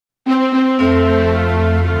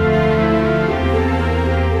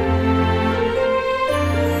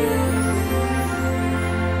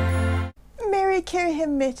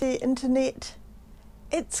Internet,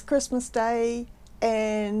 it's Christmas Day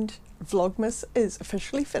and Vlogmas is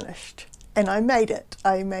officially finished, and I made it.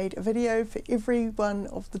 I made a video for every one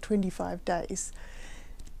of the 25 days.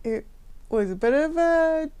 It was a bit of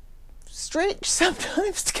a stretch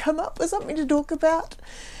sometimes to come up with something to talk about,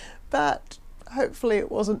 but hopefully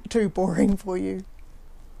it wasn't too boring for you.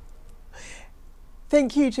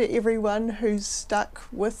 Thank you to everyone who's stuck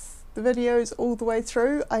with the videos all the way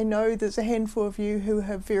through. I know there's a handful of you who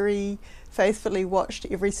have very faithfully watched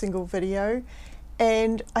every single video,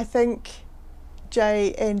 and I think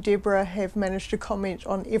Jay and Deborah have managed to comment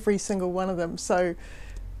on every single one of them, so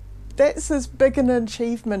that's as big an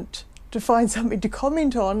achievement to find something to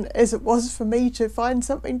comment on as it was for me to find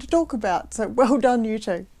something to talk about, so well done you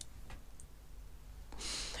two.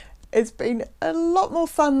 It's been a lot more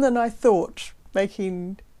fun than I thought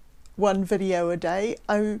making one video a day.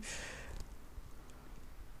 I'm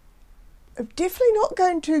definitely not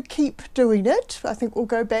going to keep doing it. I think we'll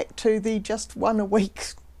go back to the just one a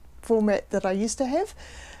week format that I used to have,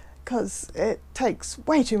 because it takes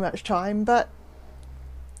way too much time, but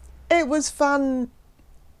it was fun.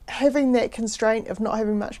 Having that constraint of not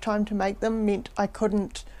having much time to make them meant I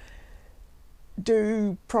couldn't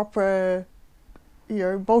do proper,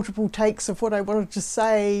 multiple takes of what I wanted to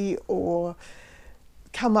say or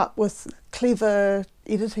come up with clever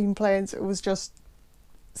editing plans. It was just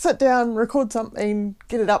sit down, record something,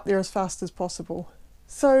 get it up there as fast as possible.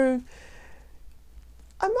 So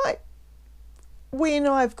I might, when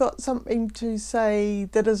I've got something to say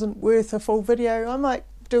that isn't worth a full video, I might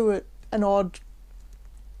do an odd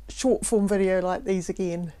short form video like these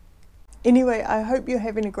again. Anyway, I hope you're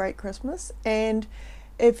having a great Christmas, and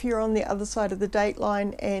if you're on the other side of the date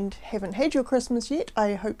line and haven't had your Christmas yet,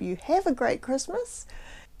 I hope you have a great Christmas.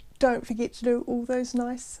 Don't forget to do all those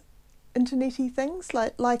nice internety things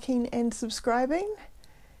like liking and subscribing,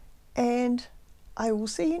 and I will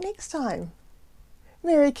see you next time.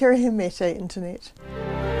 Merry Kirihimete, Internet.